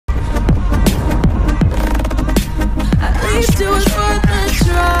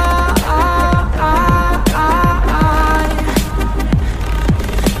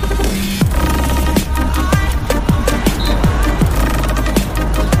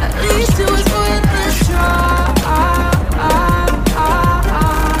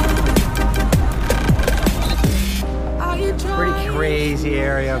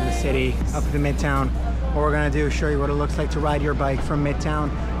to Midtown. What we're gonna do is show you what it looks like to ride your bike from Midtown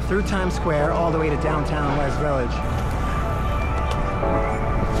through Times Square all the way to downtown West Village.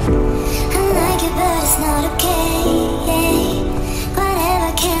 I like it, but it's not okay.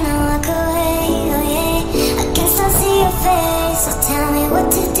 Whatever, can I walk away? Oh yeah, I can still see your face. So tell me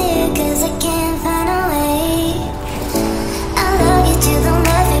what to do, cause I can't find a way. I love you too, don't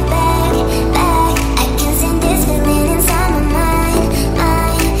love me back, back. I can send this feeling inside my mind,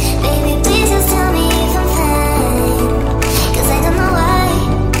 mind. Baby, please just tell me if I'm fine, cause I don't know why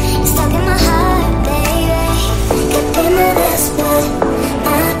you're stuck in my heart, baby. Could be my best bud,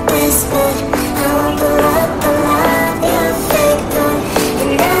 my best bud. I won't pull up the love, you're fake good.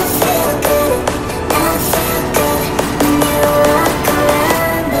 And I feel good, I feel good. When you walk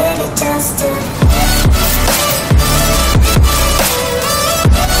around, baby, just do.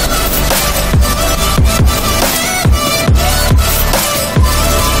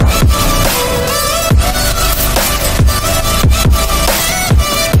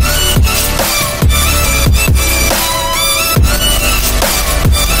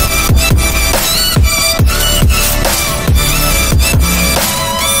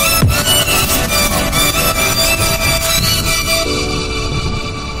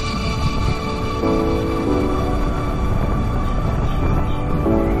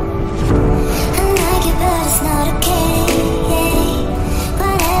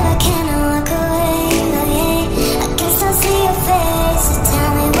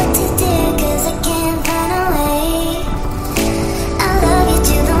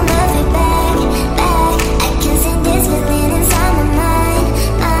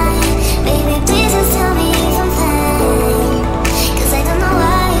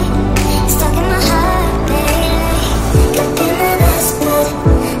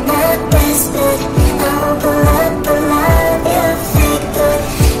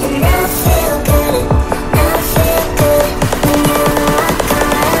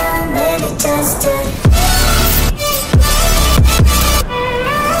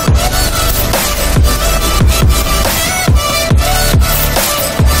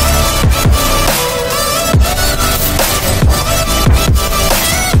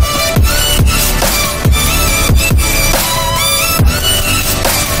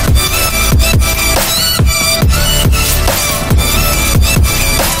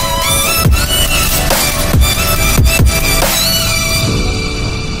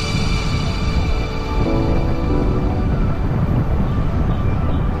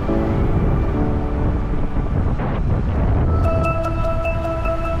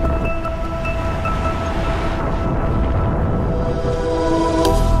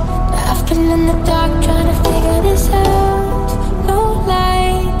 In the dark, trying to figure this out. No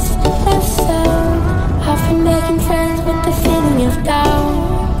lights, no sound. I've been making friends with the feeling of doubt,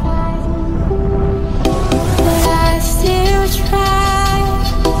 but I still try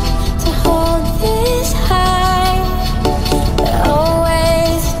to hold this high. It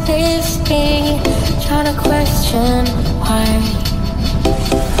always leaves me trying to question why.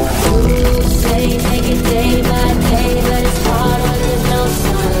 People say take it day by day, but it's hard when there's no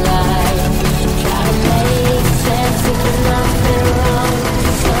sunlight. Try to make sense of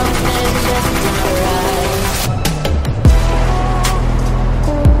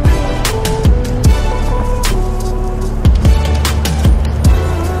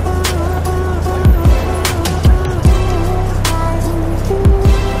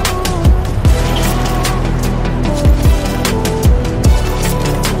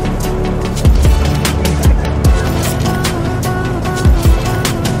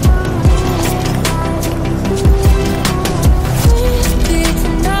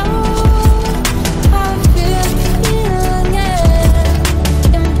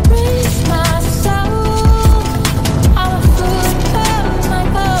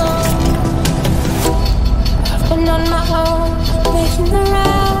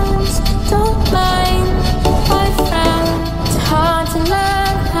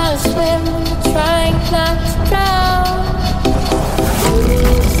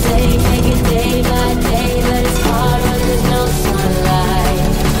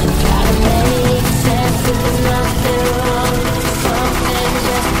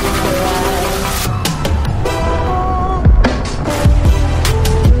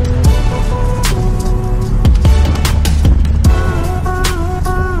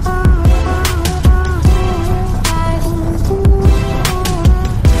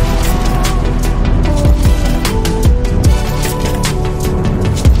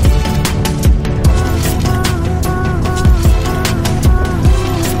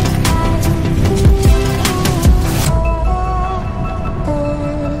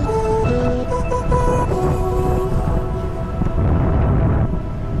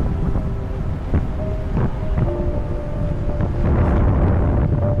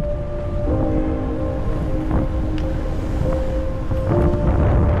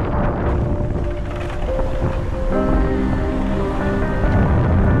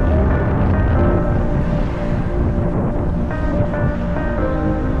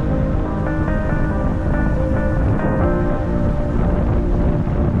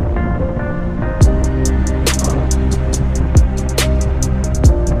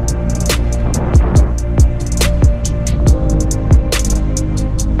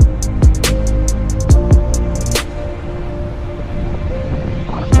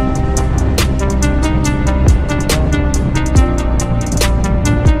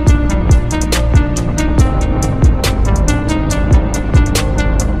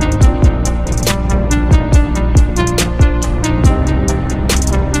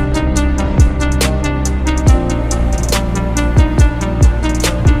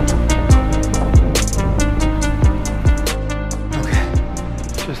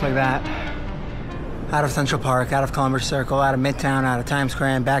just like that. Out of Central Park, out of Columbus Circle, out of Midtown, out of Times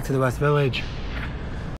Square, and back to the West Village.